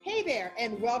Hey there,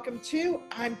 and welcome to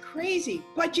I'm Crazy,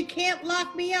 But You Can't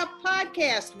Lock Me Up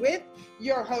podcast with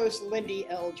your host, Lindy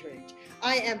Eldridge.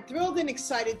 I am thrilled and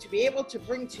excited to be able to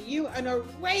bring to you an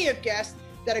array of guests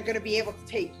that are going to be able to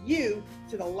take you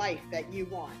to the life that you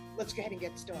want. Let's go ahead and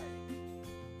get started.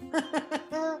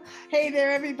 Hey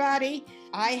there, everybody.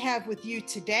 I have with you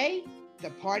today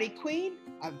the party queen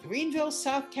of Greenville,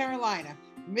 South Carolina,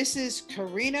 Mrs.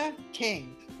 Karina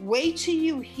King. Wait till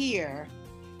you hear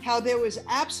how there was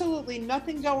absolutely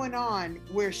nothing going on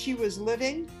where she was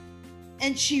living,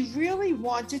 and she really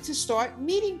wanted to start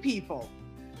meeting people.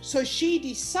 So she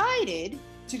decided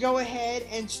to go ahead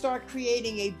and start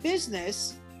creating a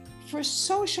business for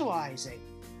socializing.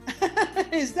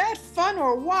 Is that fun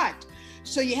or what?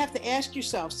 So you have to ask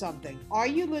yourself something. Are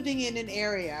you living in an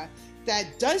area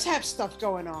that does have stuff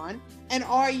going on? And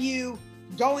are you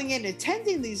going and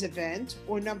attending these events?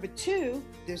 Or number two,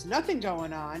 there's nothing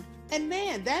going on. And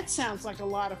man, that sounds like a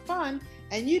lot of fun.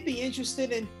 And you'd be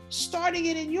interested in starting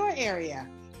it in your area.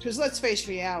 Because let's face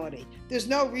reality, there's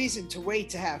no reason to wait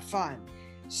to have fun.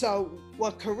 So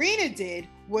what Karina did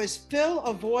was fill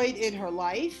a void in her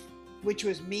life, which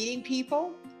was meeting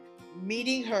people,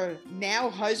 meeting her now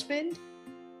husband.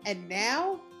 And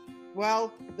now,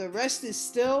 well, the rest is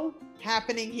still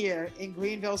happening here in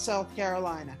Greenville, South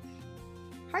Carolina.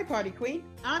 Hi, party queen.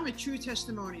 I'm a true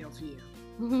testimonial for you.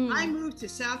 Mm-hmm. I moved to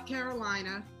South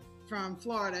Carolina from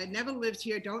Florida, never lived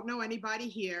here, don't know anybody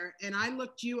here, and I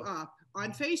looked you up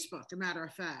on Facebook, a matter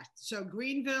of fact. So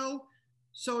Greenville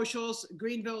Socials,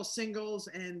 Greenville Singles,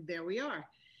 and there we are.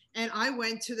 And I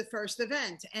went to the first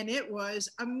event, and it was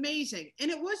amazing. And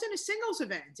it wasn't a singles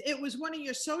event. It was one of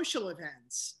your social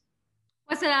events.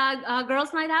 Was it a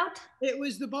girls' night out? It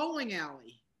was the bowling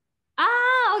alley.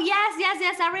 Oh,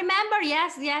 yes. I remember.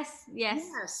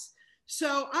 Yes.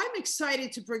 So I'm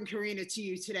excited to bring Karina to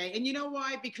you today. And you know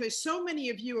why? Because so many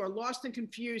of you are lost and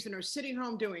confused and are sitting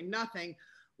home doing nothing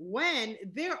when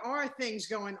there are things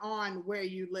going on where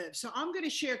you live. So I'm going to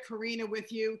share Karina with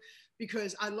you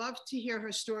because I love to hear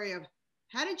her story of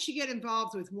how did she get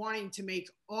involved with wanting to make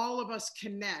all of us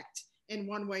connect in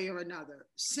one way or another.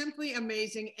 Simply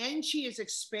amazing. And she is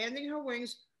expanding her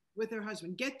wings with her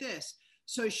husband. Get this.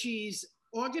 So she's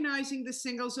organizing the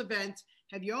singles event.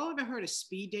 Have you all ever heard of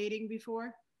speed dating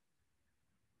before?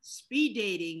 Speed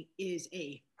dating is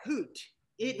a hoot.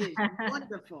 It is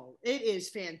wonderful. It is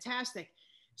fantastic.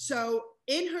 So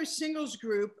in her singles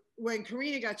group, when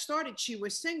Karina got started, she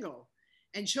was single.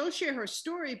 And she'll share her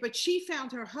story, but she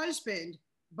found her husband,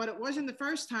 but it wasn't the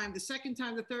first time, the second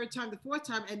time, the third time, the fourth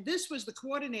time, and this was the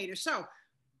coordinator. So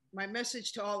my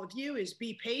message to all of you is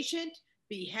be patient,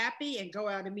 be happy, and go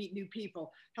out and meet new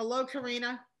people. Hello,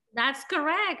 Karina. That's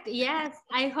correct. Yes,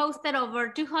 I hosted over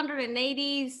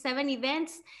 287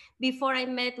 events before I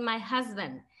met my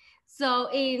husband. So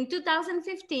in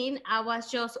 2015, I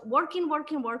was just working,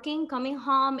 coming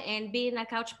home and being a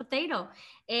couch potato.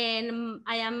 And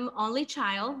I am only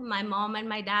child. My mom and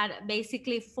my dad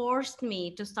basically forced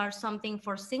me to start something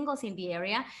for singles in the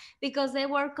area because they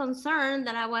were concerned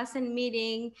that I wasn't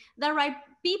meeting the right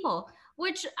people,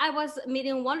 which I was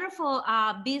meeting wonderful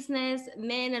business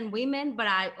men and women, but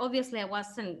I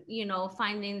wasn't,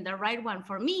 finding the right one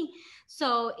for me.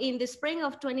 So in the spring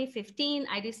of 2015,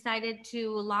 I decided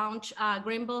to launch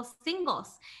Greenville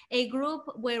Singles, a group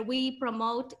where we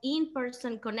promote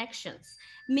in-person connections,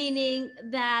 meaning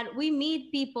that we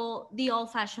meet people the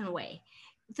old-fashioned way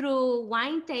through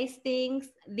wine tastings,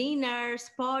 dinners,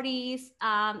 parties,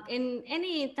 in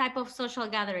any type of social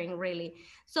gathering, really.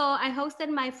 So I hosted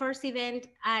my first event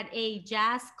at a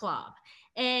jazz club,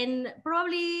 and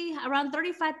probably around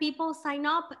 35 people signed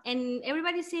up, and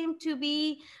everybody seemed to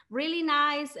be really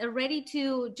nice, ready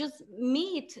to just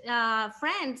meet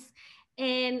friends.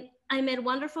 And I met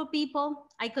wonderful people.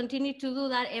 I continue to do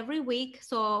that every week.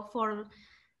 So for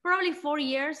probably 4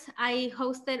 years, I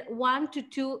hosted 1 to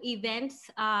 2 events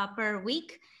per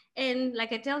week. And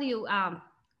like I tell you,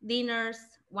 dinners,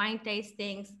 wine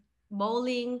tastings,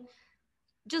 bowling,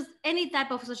 just any type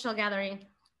of social gathering.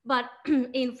 But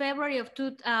in February of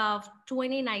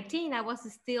 2019, I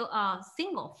was still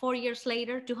single. 4 years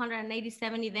later,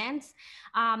 287 events.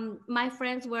 My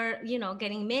friends were,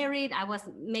 getting married. I was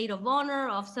maid of honor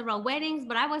of several weddings,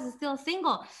 but I was still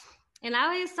single. And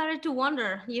I started to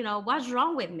wonder, what's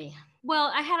wrong with me?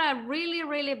 Well, I had a really,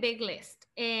 really big list,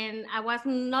 and I was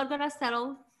not going to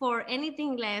settle for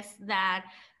anything less than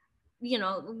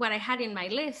what I had in my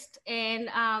list. And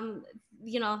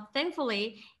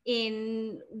thankfully,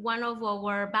 in one of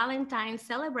our Valentine's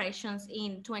celebrations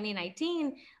in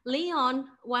 2019, Leon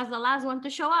was the last one to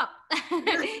show up.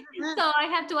 So I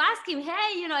had to ask him,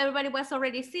 hey, everybody was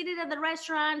already seated at the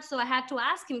restaurant. So I had to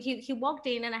ask him, he walked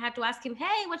in and I had to ask him,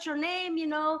 hey, what's your name?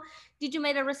 Did you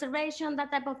make a reservation,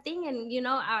 that type of thing? And,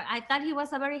 I thought he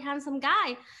was a very handsome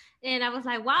guy. And I was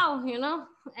like, wow,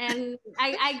 and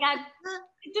I got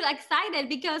too excited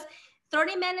because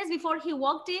 30 minutes before he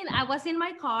walked in, I was in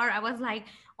my car. I was like,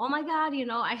 oh my God,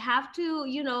 I have to,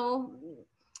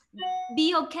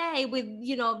 be okay with,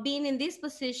 being in this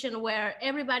position where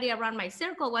everybody around my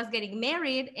circle was getting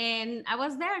married. And I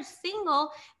was there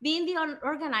single, being the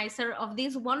organizer of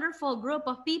this wonderful group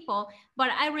of people.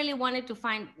 But I really wanted to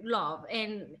find love.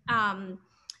 And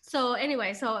so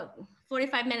anyway, so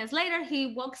 45 minutes later,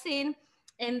 he walks in.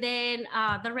 And then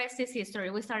the rest is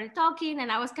history. We started talking,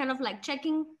 and I was kind of like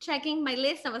checking my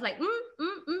list. I was like,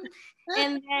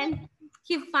 and then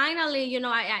he finally,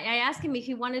 I asked him if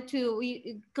he wanted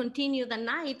to continue the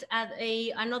night at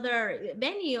another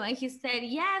venue, and he said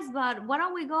yes, but why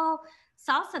don't we go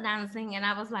salsa dancing? And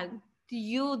I was like, do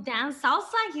you dance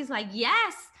salsa? He's like,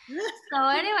 yes. So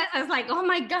anyways, I was like, oh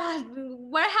my God,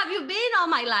 where have you been all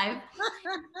my life?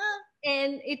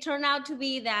 And it turned out to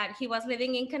be that he was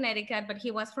living in Connecticut, but he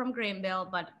was from Greenville.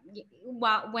 But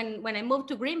when I moved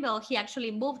to Greenville, he actually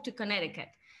moved to Connecticut.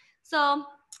 So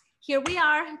here we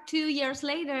are 2 years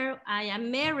later. I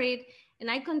am married, and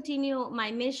I continue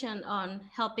my mission on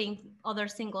helping other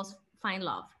singles find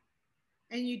love.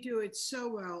 And you do it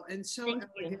so well and so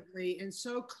elegantly and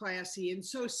so classy and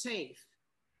so safe.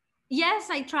 Yes,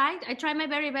 I tried my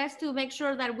very best to make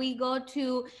sure that we go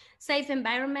to safe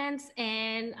environments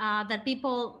and that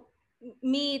people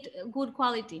meet good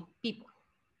quality people.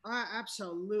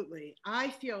 Absolutely. I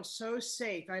feel so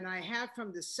safe. And I have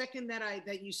from the second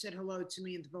that you said hello to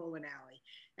me in the bowling alley.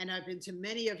 And I've been to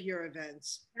many of your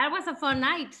events. That was a fun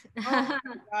night. Oh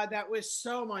my God, that was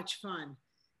so much fun.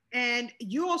 And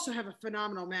you also have a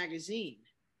phenomenal magazine.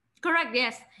 Correct,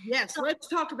 yes. Yes, so let's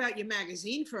talk about your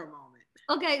magazine for a moment.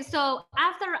 Okay, so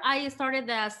after I started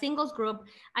the singles group,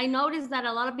 I noticed that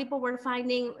a lot of people were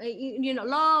finding,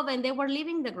 love, and they were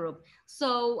leaving the group.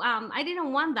 So I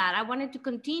didn't want that. I wanted to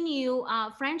continue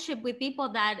friendship with people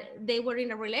that they were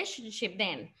in a relationship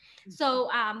then. So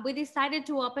we decided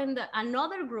to open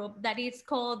another group that is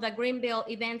called the Greenville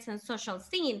Events and Social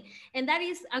Scene. And that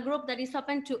is a group that is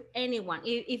open to anyone.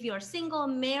 If you're single,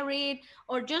 married,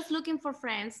 or just looking for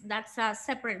friends, that's a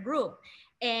separate group.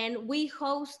 And we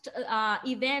host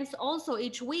events also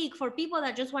each week for people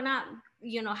that just want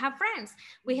to, have friends.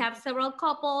 We have several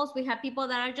couples. We have people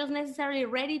that are just necessarily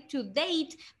ready to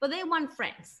date, but they want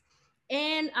friends.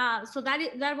 And so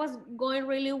that was going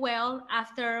really well.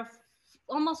 After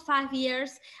almost 5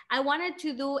 years, I wanted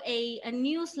to do a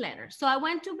newsletter. So I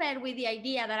went to bed with the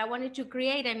idea that I wanted to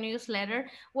create a newsletter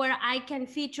where I can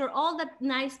feature all the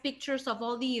nice pictures of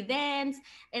all the events.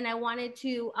 And I wanted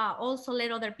to also let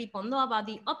other people know about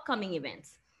the upcoming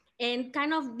events and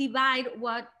kind of divide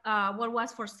what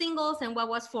was for singles and what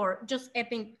was for just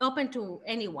open to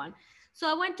anyone. So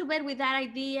I went to bed with that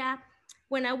idea.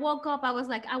 When I woke up, I was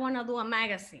like, I want to do a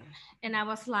magazine. And I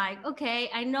was like, okay,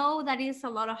 I know that is a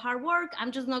lot of hard work.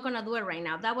 I'm just not going to do it right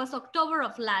now. That was October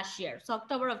of last year. So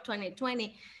October of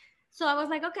 2020. So I was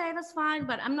like, okay, that's fine,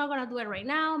 but I'm not going to do it right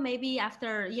now. Maybe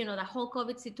after, the whole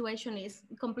COVID situation is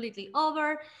completely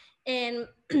over. And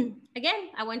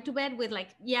again, I went to bed with like,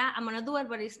 yeah, I'm going to do it,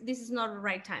 but this is not the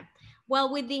right time.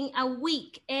 Well, within a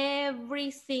week, every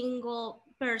single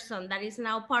person that is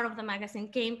now part of the magazine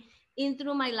came in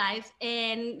through my life,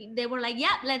 and they were like,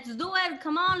 yeah, let's do it,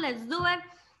 come on, let's do it.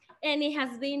 And it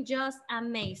has been just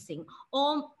amazing.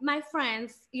 All my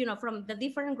friends, from the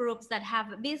different groups that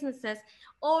have businesses,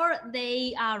 or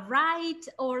they write,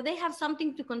 or they have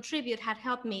something to contribute, have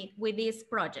helped me with this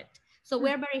project. So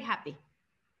we're very happy.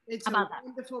 It's a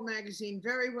wonderful magazine,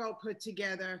 very well put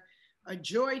together, a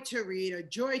joy to read, a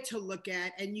joy to look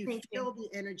at, and you feel the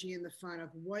energy and the fun of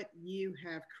what you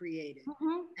have created.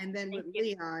 And then with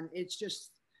Leon, it's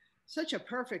just such a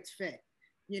perfect fit,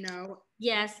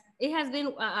 Yes, it has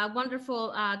been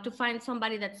wonderful to find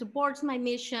somebody that supports my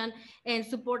mission and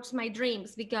supports my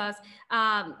dreams, because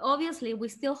obviously we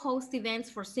still host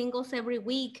events for singles every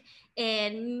week.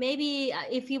 And maybe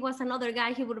if he was another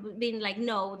guy, he would have been like,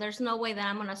 no, there's no way that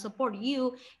I'm going to support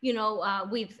you,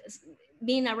 with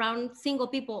being around single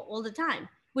people all the time,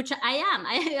 which I am.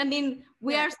 I mean,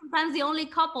 we are sometimes the only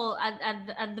couple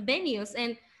at the venues,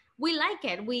 and we like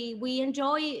it. We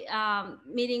enjoy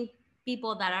meeting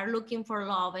people that are looking for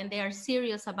love and they are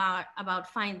serious about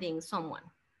finding someone.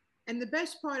 And the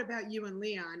best part about you and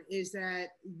Leon is that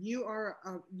you're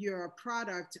a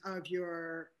product of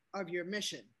your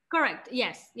mission. Correct.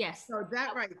 Yes. Yes. So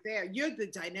that right there, you're the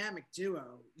dynamic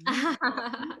duo. You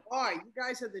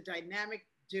guys are the dynamic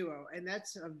duo, and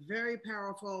that's a very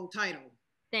powerful title.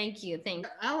 Thank you. Thank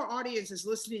you. Our audience is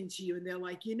listening to you and they're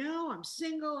like, I'm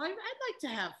single. I'd like to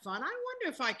have fun. I wonder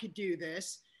if I could do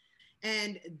this.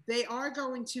 And they are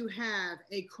going to have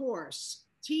a course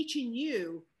teaching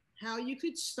you how you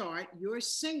could start your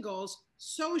singles,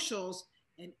 socials,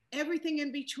 and everything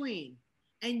in between.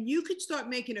 And you could start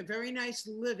making a very nice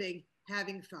living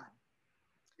having fun.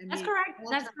 That's correct.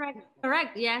 That's correct.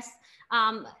 Correct. Yes.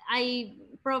 I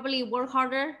probably work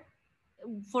harder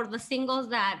for the singles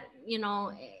that,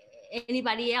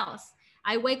 anybody else.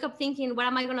 I wake up thinking, what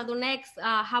am I going to do next?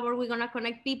 How are we going to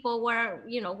connect people?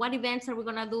 What events are we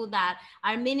going to do that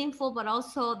are meaningful, but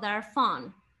also that are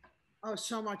fun? Oh,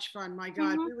 so much fun. My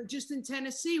God. We were just in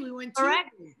Tennessee. We went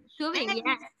tubing,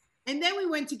 yes. And then we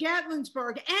went to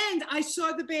Gatlinburg and I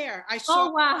saw the bear.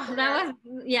 Oh, wow.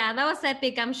 That was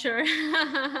epic, I'm sure.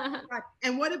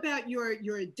 And what about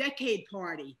your decade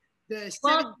party? The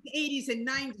 70s, 80s, and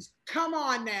 90s. Come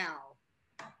on now.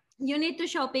 You need to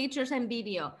show pictures and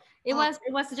video. It was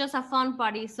just a fun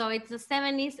party. So it's the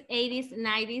 70s, 80s,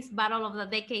 90s Battle of the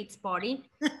Decades party.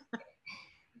 It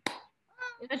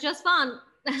was just fun.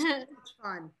 So much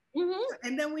fun.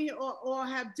 And then we all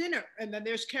have dinner, and then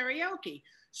there's karaoke.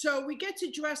 So we get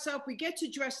to dress up, we get to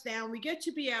dress down, we get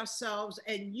to be ourselves,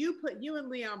 and you and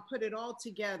Leon put it all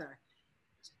together.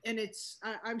 And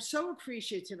I'm so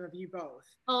appreciative of you both.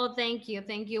 Oh, thank you.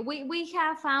 Thank you. We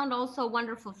have found also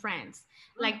wonderful friends.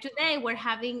 Like today, we're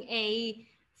having a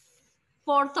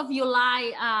 4th of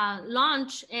July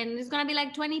launch, and it's going to be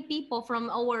like 20 people from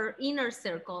our inner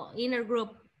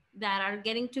group that are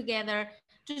getting together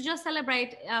to just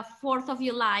celebrate 4th of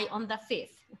July on the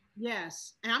 5th.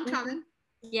 Yes, and I'm coming.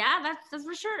 Yeah, that's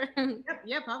for sure.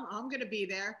 Yep, I'm going to be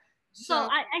there. So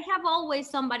I have always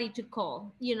somebody to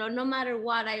call, no matter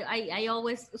what. I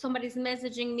always, somebody's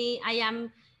messaging me.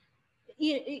 I'm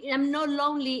not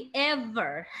lonely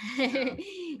ever. No.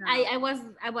 I was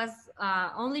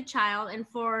only child, and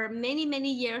for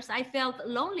many years I felt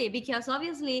lonely because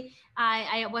obviously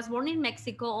I was born in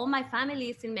Mexico. All my family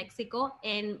is in Mexico,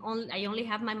 and I only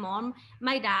have my mom,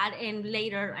 my dad, and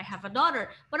later I have a daughter.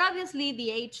 But obviously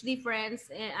the age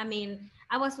difference.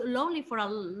 I was lonely for a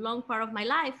long part of my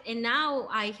life, and now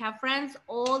I have friends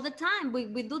all the time.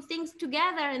 We do things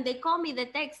together, and they call me, they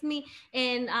text me,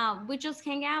 and we just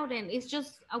hang out, and it's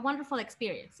just a wonderful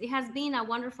experience. It has been a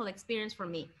wonderful experience for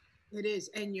me. It is,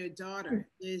 and your daughter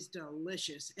is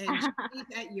delicious, and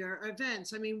she's at your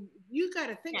events. You got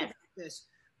to think about this.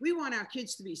 We want our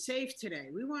kids to be safe today.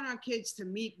 We want our kids to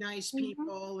meet nice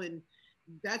people, and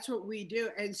that's what we do.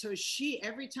 And so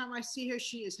every time I see her,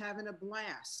 she is having a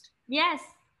blast. Yes.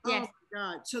 Oh my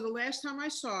God. So the last time I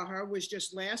saw her was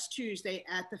just last Tuesday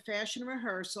at the fashion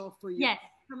rehearsal for your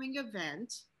upcoming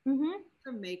event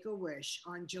for Make-A-Wish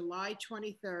on July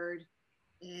 23rd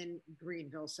in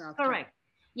Greenville, South Carolina. Correct.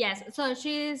 Yes. So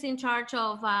she is in charge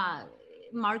of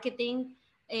marketing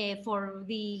for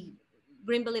the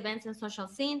Greenville Events and Social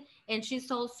Scene, and she's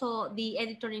also the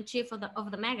editor-in-chief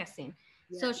of the magazine.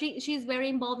 So she's very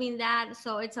involved in that.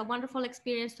 So it's a wonderful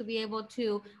experience to be able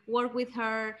to work with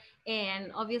her.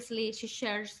 And obviously she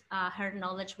shares her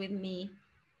knowledge with me.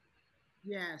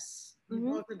 Yes, you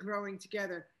both are growing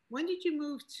together. When did you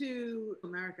move to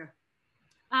America?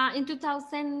 In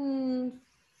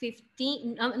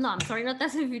 2015. No, I'm sorry, not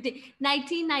 2015.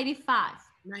 1995.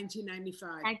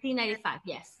 1995,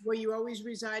 yes. Were you always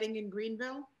residing in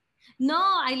Greenville? No,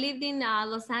 I lived in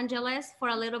Los Angeles for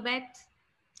a little bit.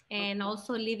 And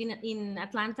also living in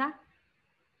Atlanta.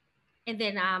 And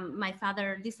then my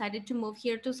father decided to move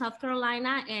here to South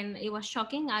Carolina, and it was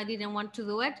shocking. I didn't want to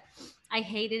do it. I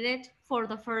hated it for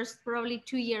the first probably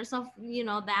 2 years of,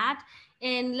 that.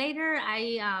 And later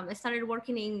I started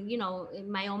working in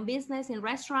my own business in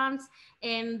restaurants,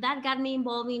 and that got me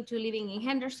involved into living in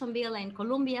Hendersonville and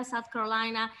Columbia, South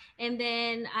Carolina. And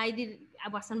then I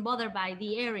wasn't bothered by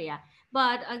the area.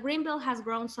 But Greenville has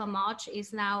grown so much.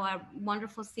 It's now a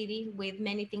wonderful city with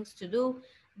many things to do.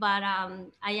 But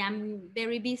I am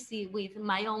very busy with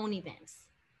my own events.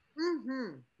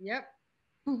 Yep.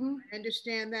 I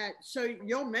understand that. So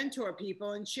you'll mentor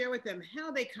people and share with them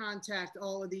how they contact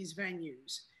all of these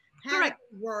venues, how to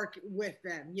work with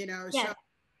them, Yes. So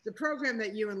the program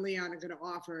that you and Leon are going to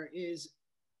offer is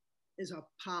a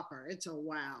popper. It's a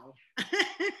wow.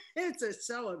 It's a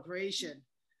celebration.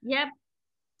 Yep.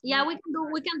 Yeah, we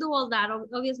can do all that.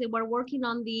 Obviously, we're working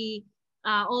on the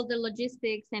all the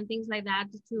logistics and things like that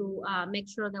to make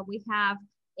sure that we have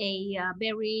a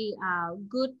very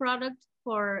good product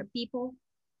for people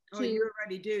Oh, to. you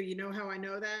already do. You know how I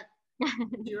know that?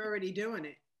 You're already doing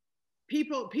it.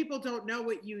 People don't know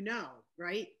what you know,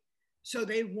 right? So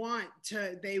they want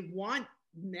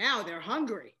now they're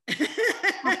hungry.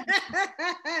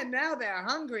 Now they're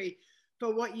hungry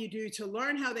for what you do to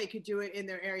learn how they could do it in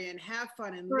their area and have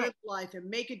fun and live life and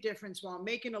make a difference while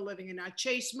making a living and not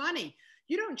chase money.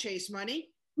 You don't chase money.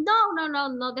 No,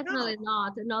 definitely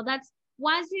not. No, that's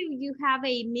once you have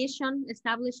a mission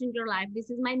established in your life. This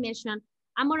is my mission.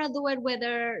 I'm gonna do it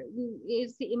whether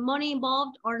is money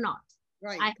involved or not.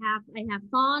 Right. I have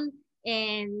fun,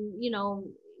 and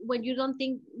when you don't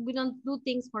think we don't do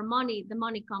things for money, the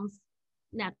money comes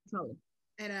naturally.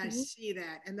 And I Mhm. see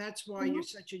that. And that's why Mhm. you're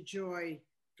such a joy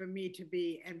for me to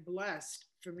be and blessed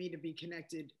for me to be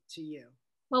connected to you.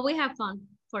 Well, we have fun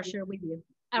for sure with you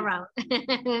around.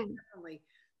 Definitely.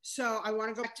 So I want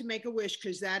to go back to Make a Wish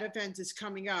because that event is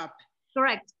coming up.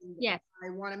 Correct. Yes. I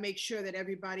want to make sure that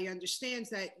everybody understands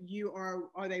that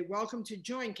are they welcome to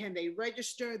join? Can they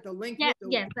register? The link Yes.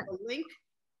 will, Yes. the link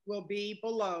will be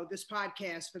below this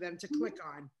podcast for them to click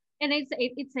on. And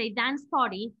it's a dance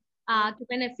party to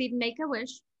benefit Make a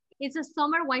Wish. It's a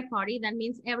summer white party. That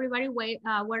means everybody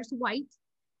wears white,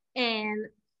 and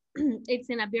it's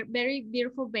in a very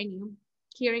beautiful venue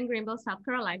here in Greenville, South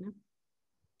Carolina.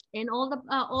 And all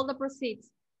the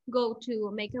proceeds go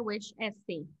to Make a Wish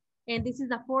SC. And this is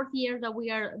the fourth year that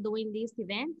we are doing this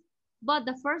event. But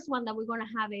the first one that we're gonna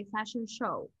have a fashion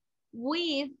show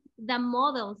with the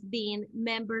models being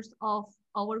members of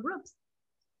our groups.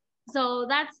 So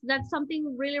that's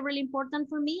something really important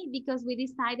for me because we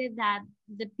decided that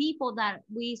the people that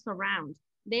we surround,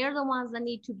 they're the ones that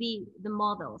need to be the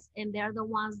models, and they're the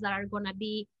ones that are gonna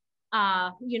be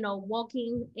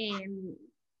walking and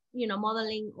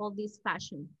modeling all this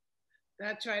fashion.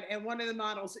 That's right. And one of the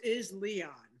models is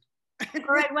Leon.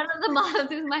 Correct. One of the models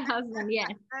is my husband.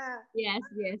 Yes. Yes.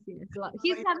 Well,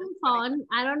 he's having fun.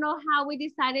 I don't know how we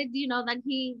decided, that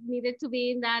he needed to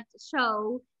be in that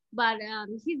show, but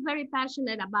he's very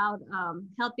passionate about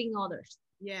helping others.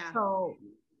 Yeah. So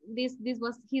this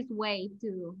was his way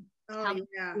to help.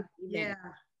 Yeah.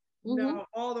 Mm-hmm. No,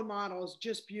 all the models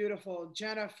just beautiful.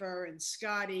 Jennifer and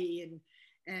Scotty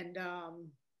and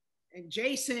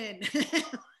Jason.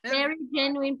 Very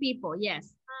genuine people.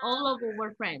 Yes. All of them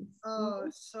were friends. Oh,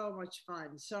 so much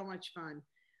fun. So much fun.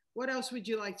 What else would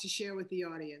you like to share with the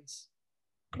audience?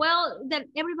 Well, that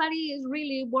everybody is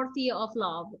really worthy of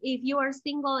love. If you are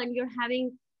single and you're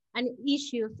having an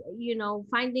issues,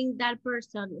 finding that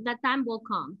person, that time will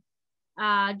come.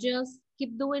 Just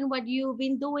keep doing what you've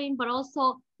been doing, but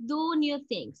also do new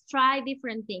things, try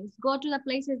different things, go to the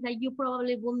places that you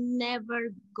probably will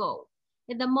never go.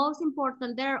 And the most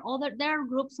important, there are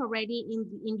groups already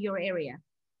in your area.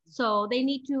 So they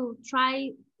need to try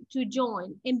to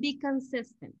join and be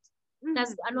consistent. Mm-hmm.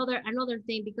 That's another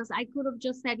thing, because I could have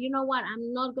just said, you know what,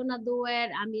 I'm not gonna do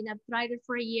it. I mean, I've tried it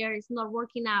for a year, it's not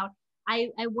working out. I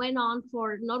went on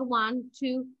for not 1,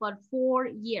 2, but 4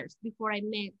 years before I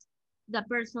met the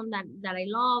person that I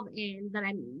love and that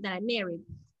I married.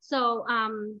 So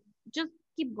just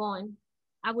keep going.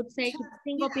 I would say to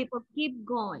single people, keep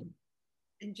going.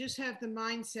 And just have the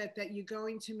mindset that you're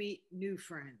going to meet new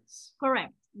friends.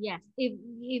 Correct. Yes.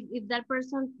 If that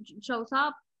person shows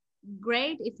up,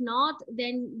 great. If not,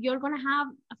 then you're gonna have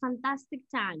a fantastic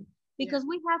time, because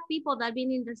we have people that have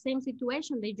been in the same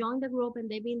situation. They joined the group and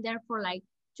they've been there for like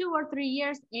 2 or 3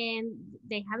 years and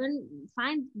they haven't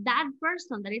find that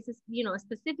person that is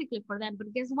specifically for them.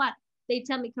 But guess what? They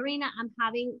tell me, Karina, I'm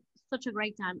having such a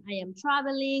great time. I am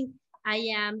traveling. I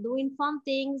am doing fun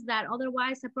things that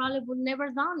otherwise I probably would never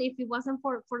done if it wasn't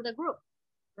for the group.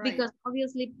 Right. Because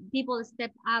obviously people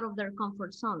step out of their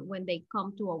comfort zone when they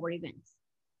come to our events.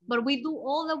 But we do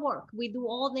all the work. We do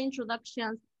all the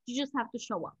introductions. You just have to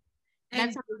show up.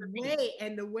 And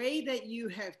the way that you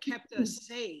have kept us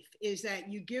safe is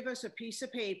that you give us a piece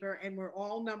of paper and we're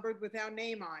all numbered with our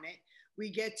name on it. We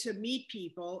get to meet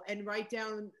people and write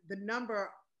down the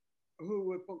number,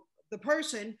 the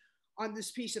person on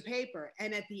this piece of paper.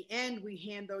 And at the end, we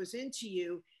hand those into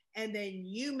you, and then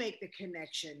you make the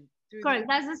connection. Correct.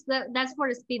 That's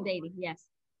for speed dating. Yes.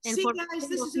 And see, guys,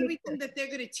 this is everything that they're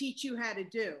going to teach you how to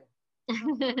do.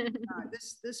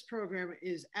 This program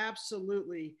is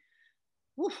absolutely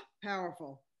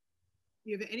powerful.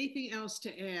 Do you have anything else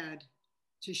to add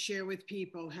to share with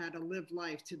people how to live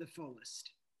life to the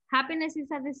fullest? Happiness is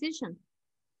a decision.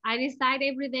 I decide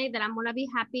every day that I'm going to be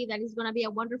happy, that it's going to be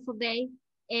a wonderful day,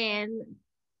 and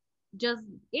just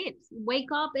wake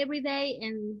up every day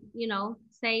and,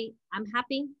 say, I'm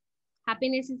happy.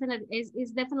 Happiness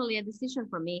is definitely a decision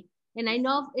for me. And I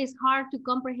know it's hard to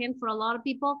comprehend for a lot of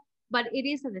people, but it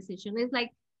is a decision. It's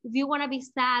like, if you want to be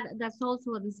sad, that's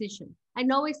also a decision. I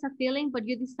know it's a feeling, but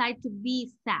you decide to be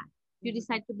sad. You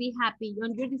decide to be happy,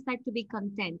 and you decide to be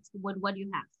content with what you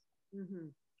have. Mm-hmm.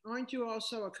 Aren't you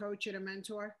also a coach and a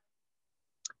mentor?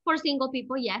 For single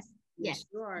people, yes. Yes,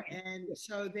 you are. And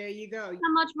so there you go. Thank you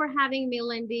so much for having me,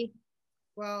 Lindy.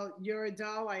 Well, you're a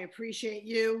doll. I appreciate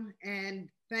you, and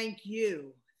thank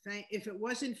you. If it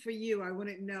wasn't for you, I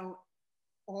wouldn't know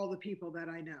all the people that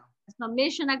I know. So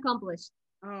mission accomplished.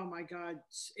 Oh my God,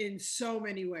 in so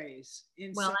many ways. I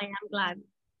am glad.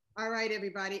 All right,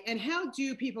 everybody. And how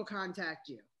do people contact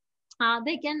you?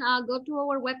 They can go to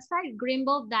our website,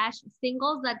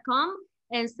 greenbowl-singles.com,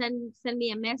 and send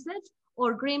me a message,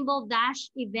 or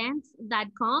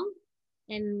greenbowl-events.com,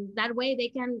 and that way they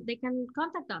can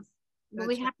contact us. We'll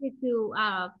be happy to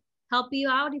help you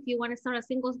out if you want to start a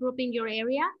singles group in your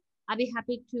area. I'll be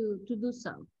happy to do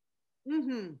so.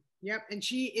 Mm-hmm. Yep. And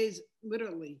she is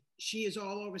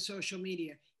all over social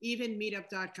media, even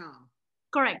meetup.com.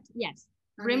 Correct. Yes.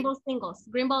 Greenbowl Singles,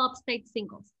 Greenbowl Upstate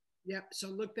Singles. Yep. So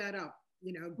look that up.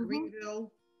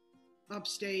 Greenville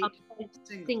Upstate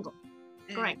Singles.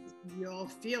 Correct. You'll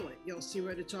feel it. You'll see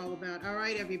what it's all about. All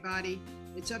right, everybody.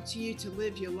 It's up to you to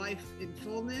live your life in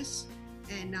fullness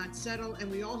and not settle.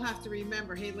 And we all have to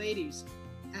remember, hey, ladies,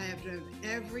 out of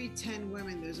every 10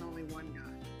 women, there's only one guy.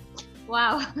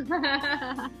 Wow.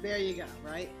 There you go,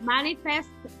 right? Manifest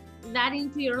that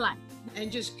into your life.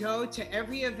 And just go to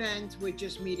every event with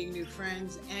just meeting new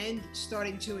friends and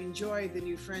starting to enjoy the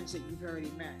new friends that you've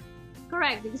already met.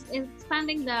 Correct.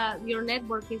 Expanding your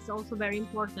network is also very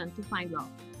important to find love.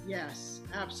 Yes,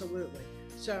 absolutely.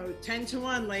 So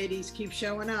 10-1, ladies, keep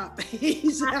showing up.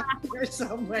 He's out there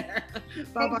somewhere.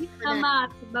 Thank you so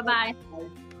much. Bye-bye.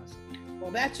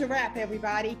 Well, that's a wrap,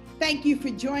 everybody. Thank you for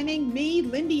joining me,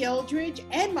 Lindy Eldridge,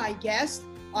 and my guest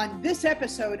on this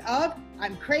episode of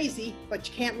I'm Crazy, But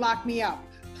You Can't Lock Me Up.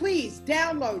 Please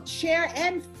download, share,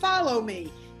 and follow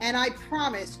me. And I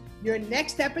promise your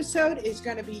next episode is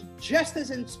going to be just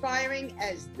as inspiring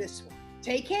as this one.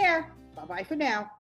 Take care. Bye-bye for now.